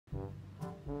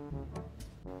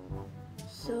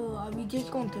Are we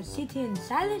just going to sit here in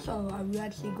silence, or are we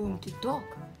actually going to talk?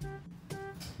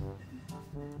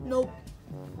 Nope.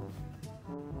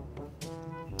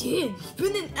 Dude, it's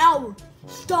been an hour.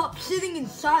 Stop sitting in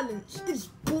silence. It's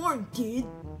boring, dude.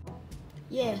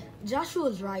 Yeah,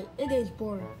 Joshua's right. It is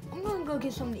boring. I'm gonna go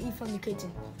get something to eat from the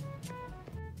kitchen.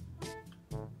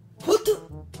 What the?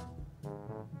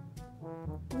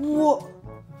 What?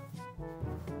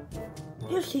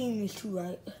 You're seeing this too,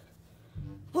 right?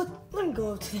 What? Let me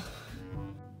go up to them.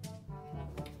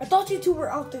 I thought you two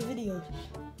were out the videos.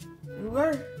 We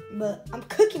were, but I'm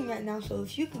cooking right now, so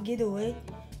if you can get away.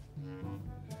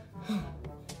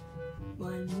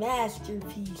 My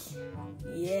masterpiece.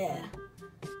 Yeah.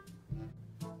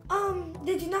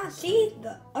 Did you not see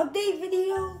the update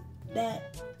video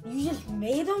that you just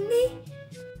made on me?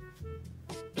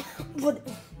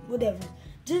 Whatever.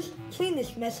 Just clean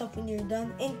this mess up when you're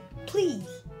done, and please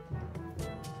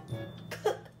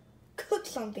cook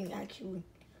something actually.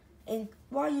 And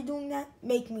while you're doing that,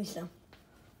 make me some.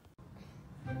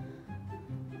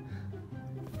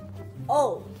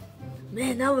 Oh,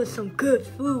 man, that was some good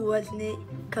food, wasn't it,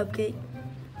 Cupcake?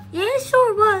 Yeah, it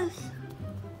sure was.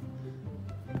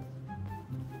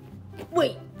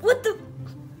 Wait, what the?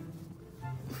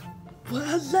 Well,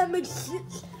 how does that make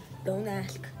sense? Don't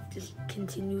ask. Just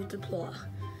continue with the plot.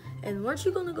 And once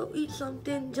you're gonna go eat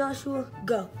something, Joshua,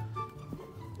 go.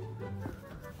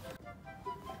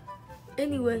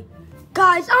 Anyway,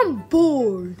 guys, I'm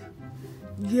bored.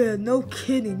 Yeah, no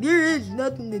kidding. There is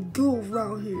nothing to do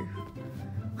around here.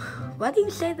 Why do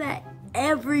you say that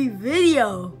every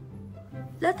video?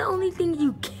 Is that the only thing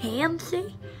you can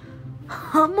say?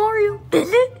 Huh, Mario?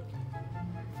 Is it?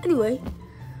 Anyway,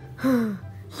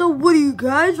 so what do you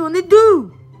guys want to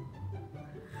do?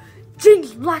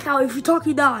 Jinxed, blackout, if you talk,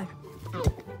 you die.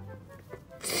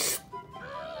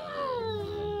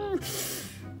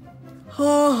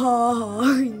 Ha ha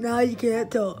ha, now you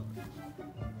can't talk.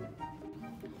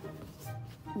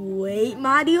 Wait,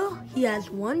 Mario, he has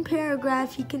one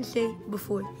paragraph he can say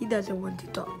before he doesn't want to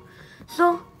talk.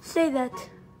 So, say that.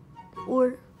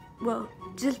 Or, well,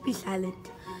 just be silent.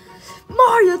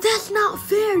 Mario, that's not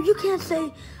fair. You can't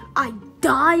say I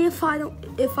die if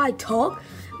I talk.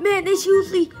 Man, it's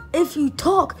usually if you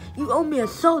talk, you owe me a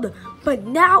soda. But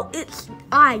now it's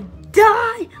I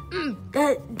die.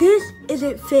 This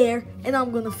isn't fair, and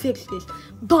I'm gonna fix this.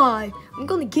 Bye. I'm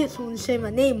gonna get someone to say my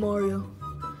name, Mario.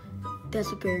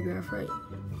 That's a paragraph, right?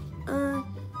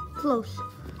 Close.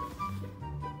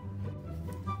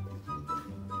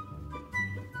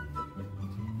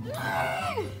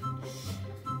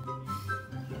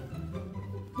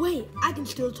 Wait, I can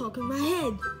still talk in my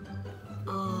head.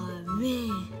 Aw,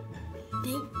 man.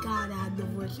 Thank God I had the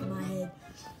voice in my head.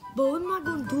 But what am I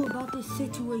going to do about this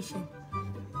situation?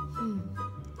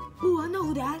 Ooh, I know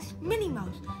who to ask. Minnie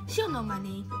Mouse. She'll know my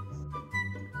name.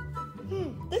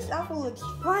 This apple looks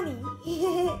funny.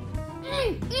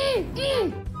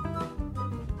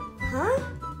 Huh?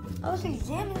 I was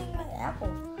examining my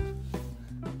apple.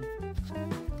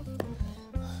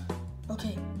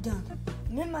 Okay, done.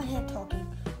 I'm in my head talking,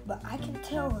 but I can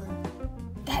tell her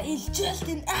that is just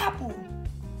an apple.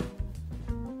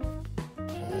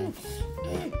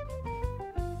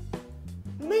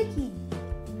 Mickey,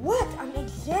 what? I'm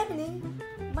examining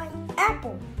my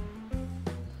apple.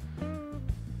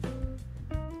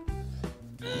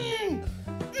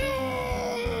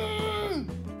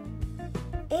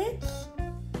 It's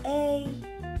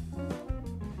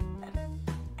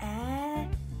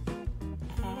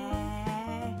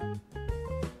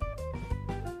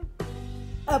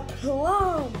a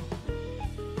plum.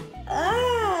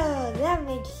 Oh, that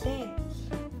makes sense.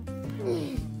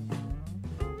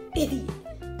 Idiot.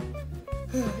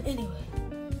 Anyway,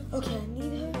 okay, I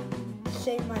need her to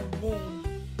say my name.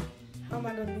 How am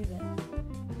I gonna do that?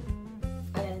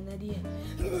 I got an idea.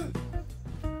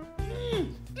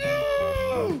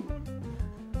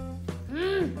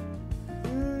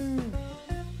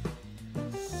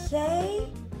 Say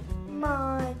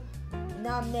my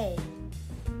name.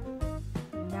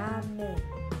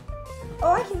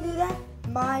 Oh, I can do that.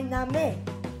 My name.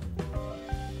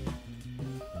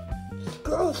 This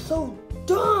girl's so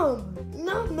dumb.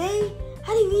 Name?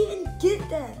 How do you even get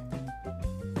that?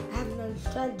 I have another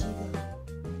strategy though.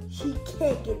 She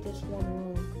can't get this one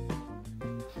wrong.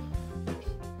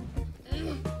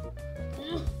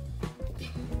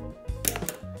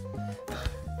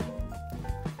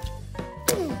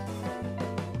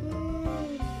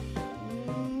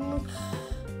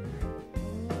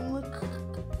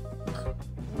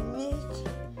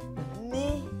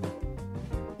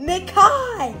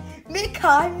 Mickey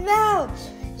Mouse!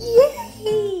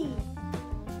 Yay!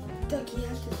 Ducky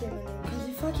has to say my name, because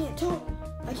if I can't talk,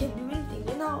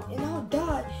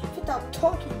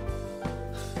 talking.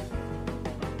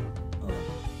 Oh,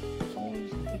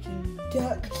 someone's making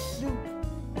duck soup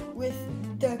with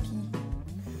ducky.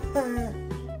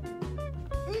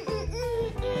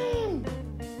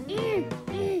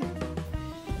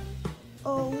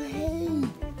 Oh, hey.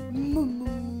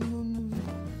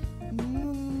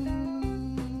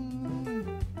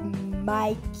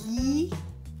 Mikey?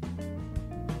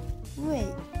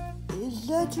 Wait, is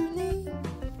that your name?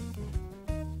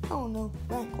 I don't know.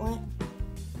 Quack, quack.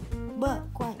 But,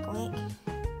 quack, quack.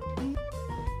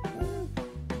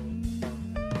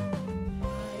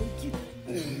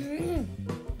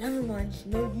 Never mind,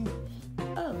 no you.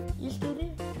 Oh, you're still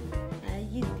there? How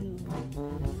you doing?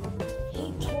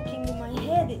 Hate talking in my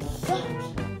head, it sucks.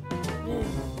 Man,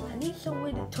 I need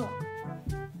somewhere to talk.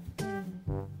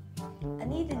 I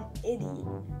need an idiot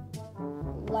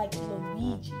like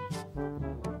Luigi.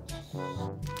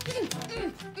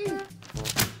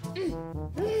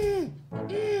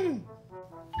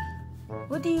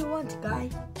 What do you want, guy?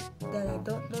 That I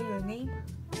don't know your name?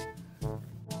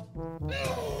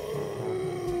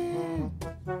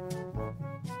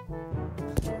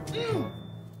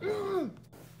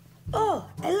 Oh,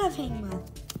 I love Hangman.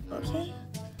 Okay,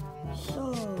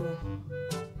 so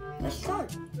let's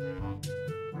start.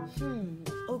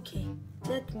 Okay,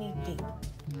 let me think.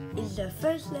 Is the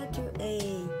first letter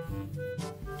a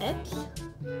X?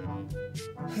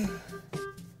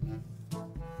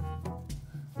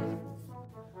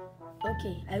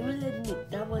 Okay, I will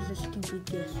admit that was a stupid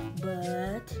guess,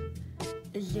 but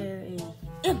is there a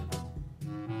M?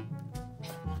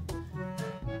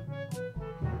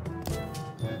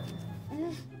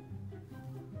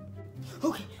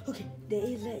 Okay, there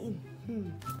is a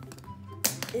M.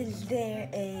 Is there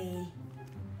a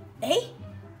A?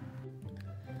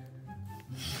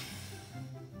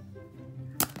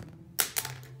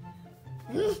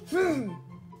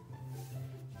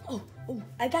 Oh,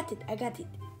 I got it.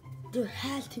 There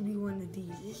has to be one of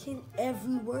these. It's in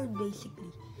every word,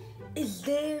 basically. Is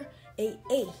there a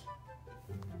A?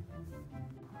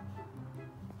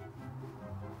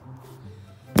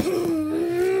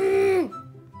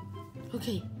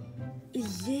 Okay,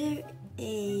 is there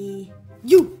a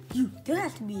U? There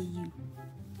has to be a U.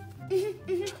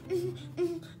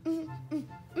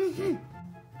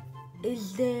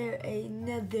 Is there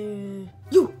another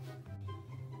U?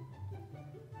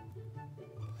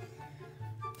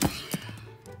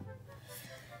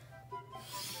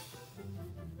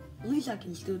 At least I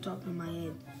can still talk in my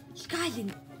head. This guy's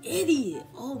an idiot.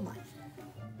 Oh my.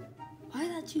 Why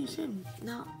did I choose him?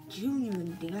 Not Junior or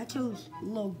anything. I chose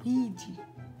Luigi.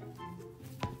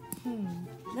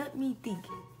 Let me think.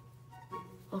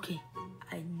 Okay,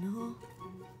 I know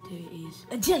there is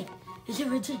a J. Is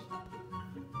there a J?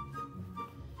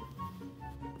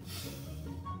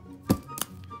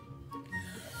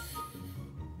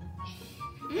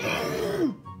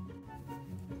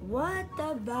 What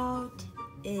about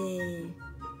a...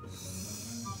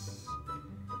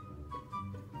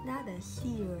 Not a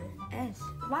C or S.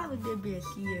 Why would there be a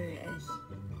C or a S?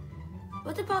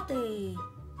 What about a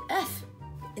F?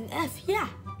 An F, yeah.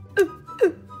 He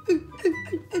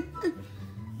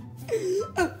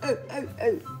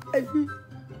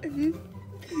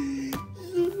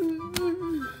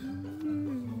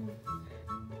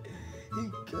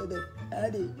could have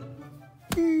had it.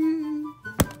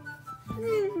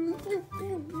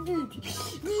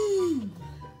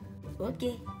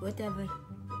 Okay, whatever.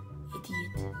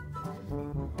 Idiot.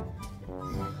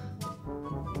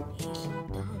 He's so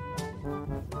dumb.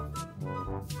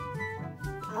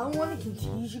 I don't want to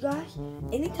confuse you guys.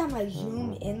 Anytime I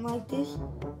zoom in like this,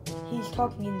 he's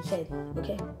talking in his head.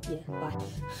 Okay? Yeah, bye.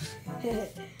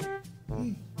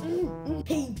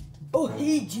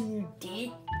 Hey, Junior,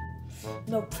 Dad.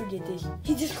 No, forget this.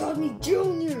 He just called me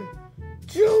Junior.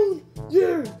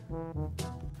 Junior.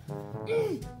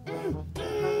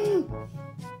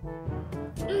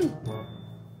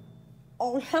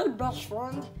 Oh, hey, best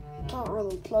friend. Can't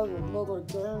really play with little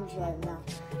games right now.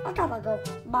 I gotta go.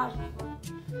 Bye.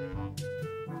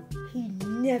 He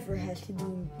never has to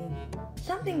do anything.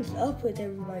 Something's up with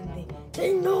everybody.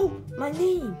 They know my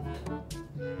name.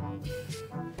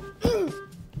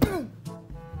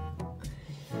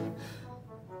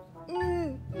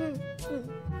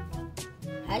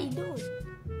 How you doing?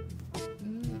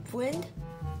 Friend?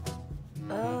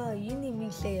 Oh, you need me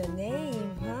to say your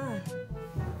name, huh?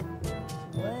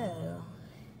 Well,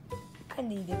 I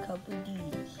need a couple of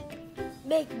these.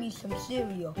 Make me some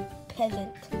cereal,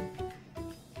 peasant.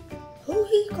 Who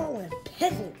he calling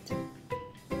peasant?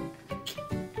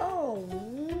 Oh,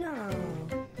 no.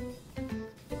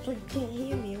 So you can't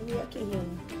hear me, only I can hear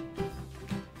you.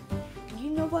 You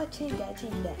know what, Tinka?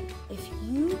 imagine that if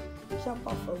you jump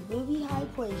off a really high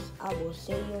place, I will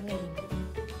say your name.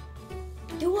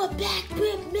 Do a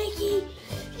backflip, Mickey!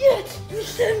 Yes, you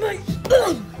said my...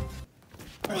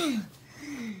 I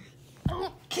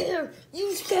don't care.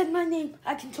 You said my name.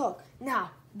 I can talk.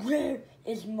 Now, where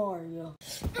is Mario?